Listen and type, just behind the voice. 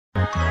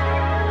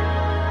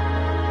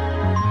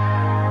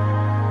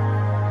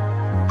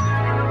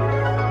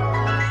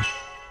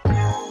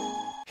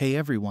Hey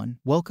everyone,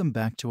 welcome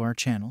back to our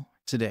channel.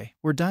 Today,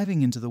 we're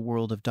diving into the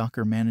world of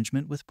Docker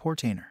management with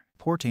Portainer.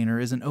 Portainer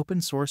is an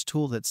open-source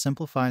tool that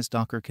simplifies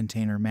Docker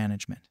container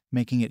management,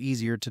 making it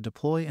easier to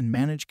deploy and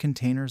manage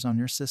containers on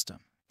your system.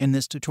 In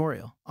this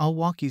tutorial, I'll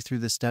walk you through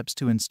the steps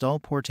to install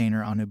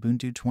Portainer on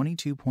Ubuntu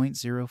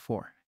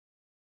 22.04.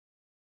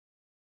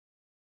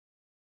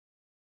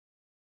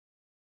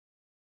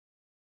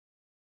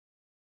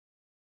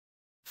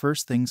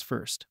 First things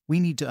first,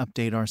 we need to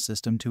update our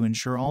system to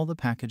ensure all the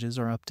packages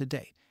are up to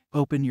date.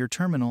 Open your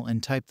terminal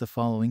and type the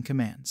following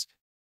commands.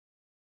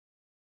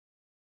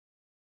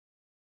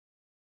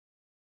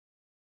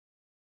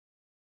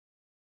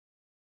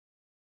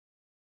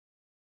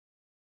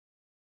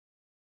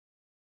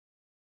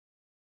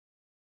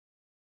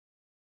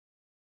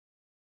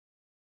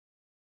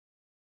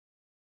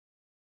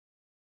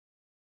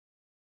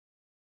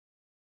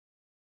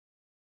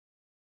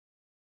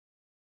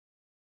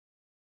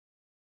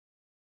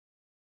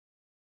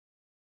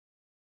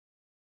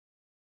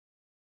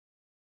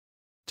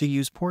 To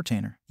use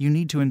Portainer, you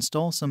need to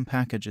install some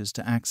packages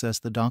to access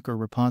the Docker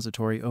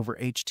repository over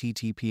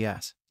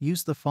HTTPS.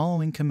 Use the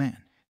following command.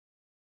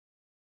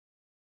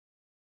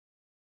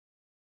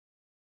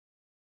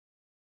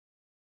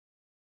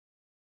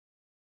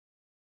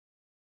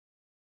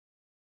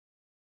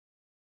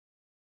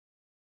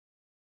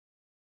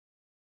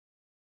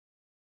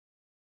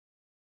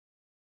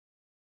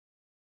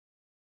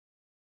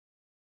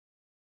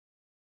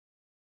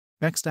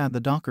 Next, add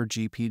the Docker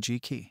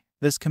GPG key.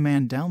 This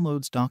command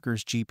downloads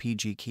Docker's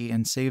GPG key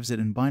and saves it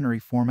in binary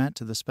format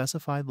to the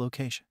specified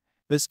location.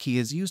 This key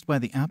is used by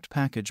the apt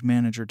package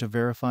manager to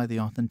verify the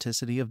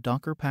authenticity of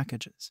Docker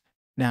packages.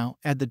 Now,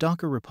 add the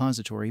Docker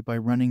repository by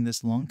running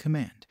this long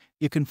command.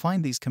 You can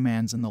find these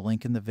commands in the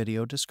link in the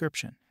video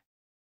description.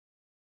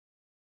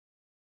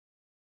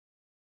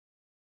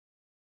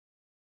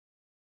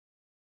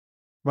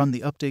 Run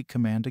the update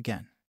command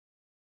again.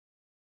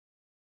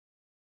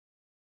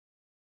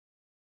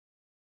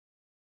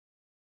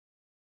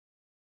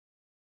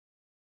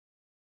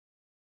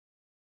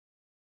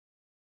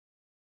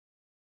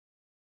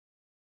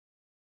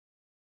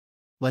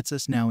 Let's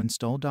us now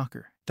install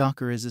Docker.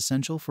 Docker is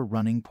essential for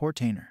running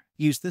Portainer.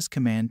 Use this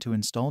command to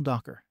install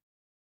Docker.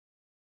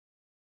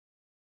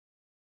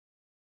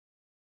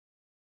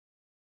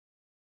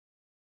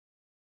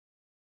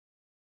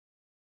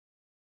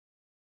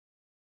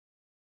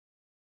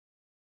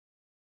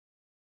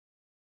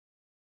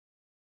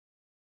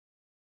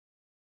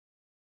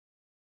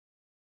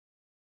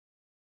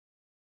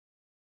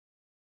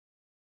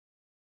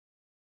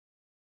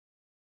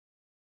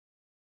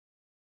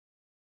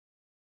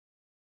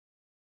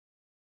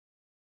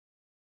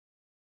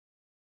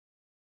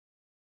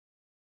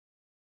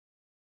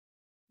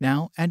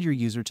 Now, add your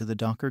user to the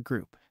Docker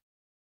group.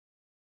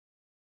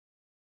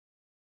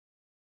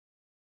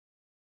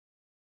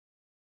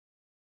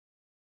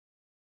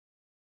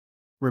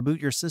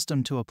 Reboot your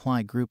system to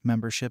apply group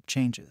membership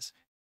changes.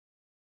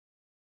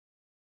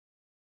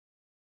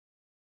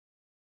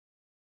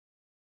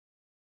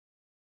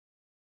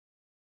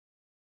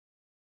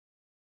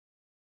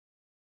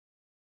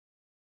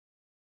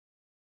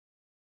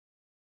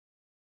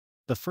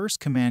 The first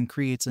command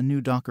creates a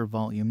new Docker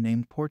volume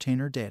named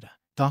Portainer data.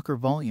 Docker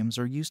volumes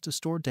are used to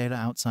store data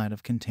outside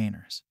of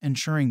containers,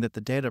 ensuring that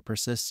the data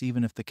persists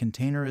even if the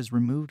container is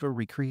removed or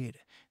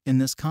recreated. In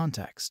this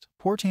context,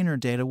 Portainer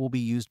data will be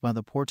used by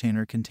the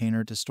Portainer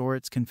container to store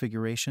its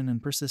configuration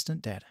and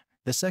persistent data.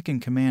 The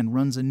second command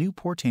runs a new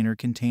Portainer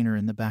container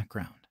in the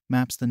background,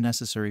 maps the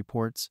necessary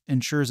ports,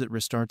 ensures it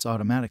restarts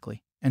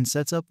automatically, and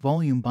sets up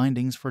volume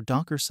bindings for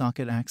Docker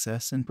socket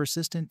access and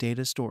persistent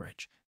data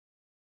storage.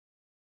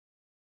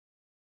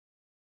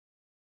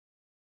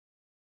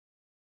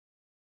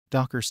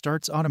 Docker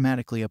starts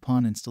automatically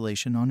upon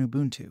installation on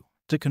Ubuntu.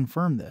 To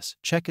confirm this,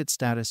 check its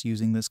status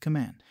using this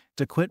command.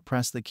 To quit,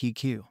 press the key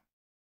Q.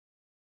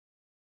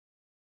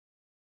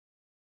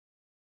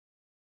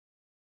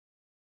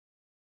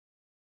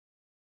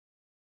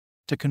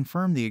 To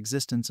confirm the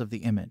existence of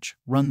the image,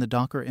 run the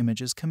Docker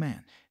images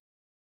command.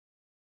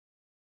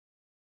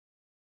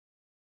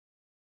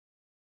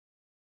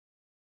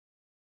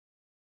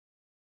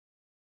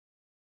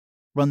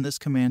 Run this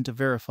command to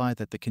verify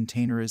that the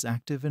container is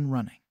active and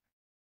running.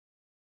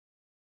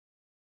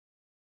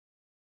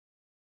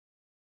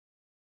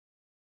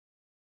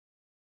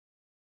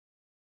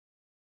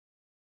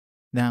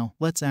 Now,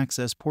 let's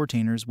access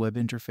Portainer's web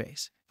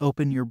interface.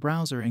 Open your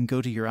browser and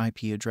go to your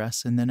IP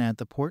address and then add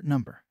the port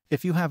number.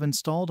 If you have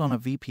installed on a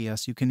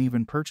VPS, you can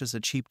even purchase a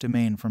cheap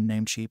domain from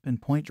Namecheap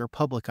and point your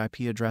public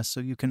IP address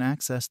so you can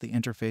access the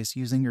interface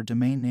using your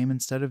domain name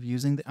instead of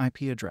using the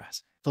IP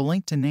address. The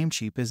link to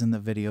Namecheap is in the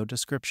video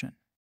description.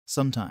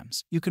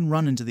 Sometimes, you can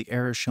run into the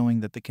error showing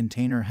that the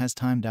container has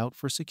timed out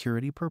for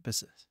security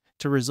purposes.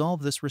 To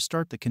resolve this,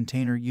 restart the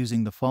container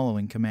using the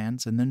following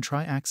commands and then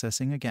try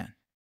accessing again.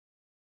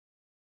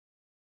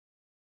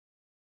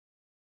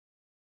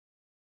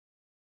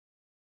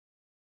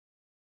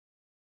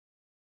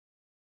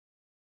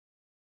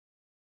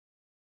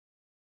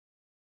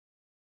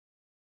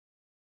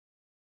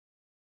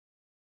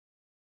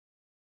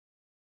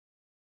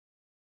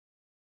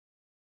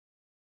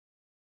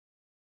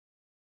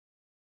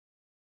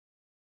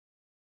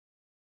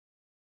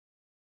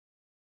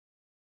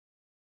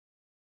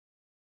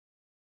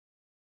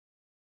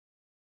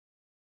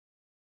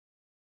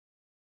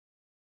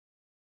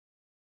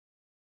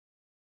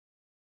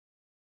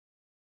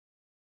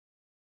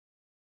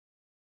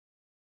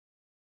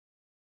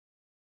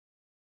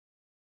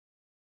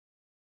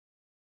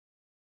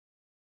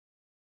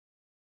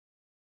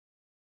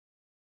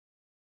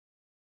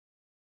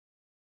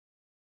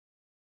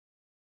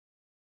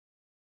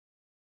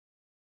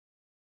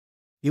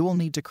 You will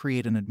need to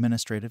create an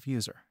administrative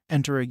user.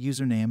 Enter a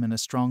username and a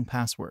strong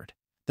password.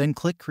 Then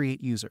click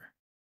Create User.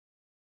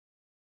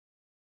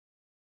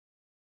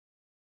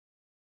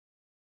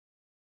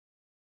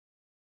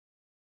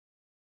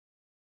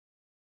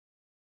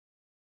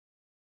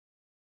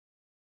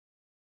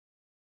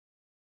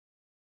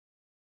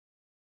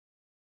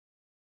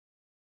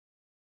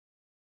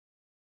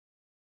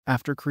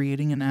 After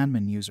creating an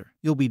admin user,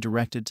 you'll be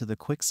directed to the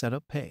Quick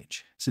Setup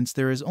page. Since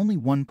there is only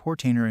one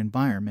Portainer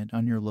environment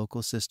on your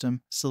local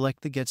system,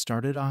 select the Get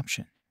Started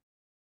option.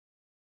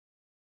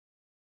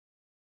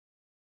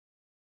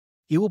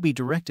 You will be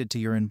directed to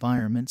your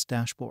environment's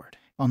dashboard.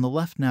 On the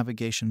left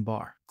navigation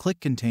bar,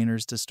 click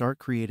Containers to start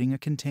creating a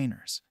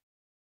containers.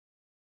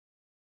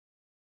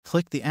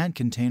 Click the Add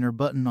Container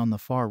button on the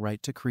far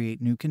right to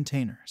create new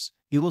containers.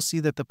 You will see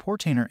that the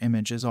Portainer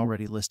image is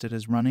already listed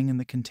as running in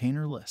the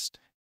container list.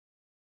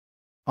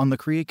 On the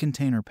Create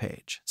Container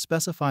page,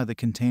 specify the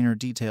container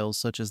details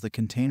such as the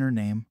container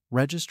name,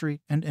 registry,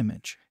 and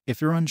image.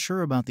 If you're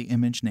unsure about the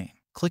image name,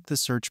 click the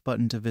Search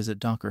button to visit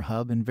Docker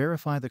Hub and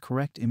verify the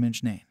correct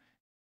image name.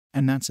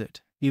 And that's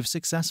it. You've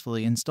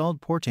successfully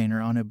installed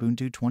Portainer on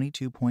Ubuntu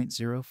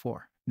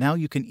 22.04. Now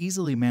you can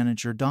easily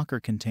manage your Docker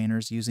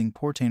containers using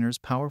Portainer's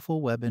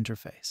powerful web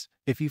interface.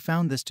 If you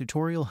found this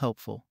tutorial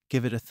helpful,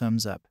 give it a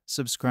thumbs up,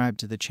 subscribe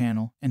to the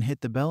channel, and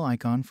hit the bell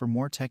icon for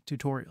more tech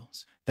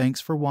tutorials.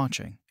 Thanks for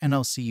watching, and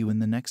I'll see you in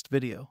the next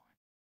video.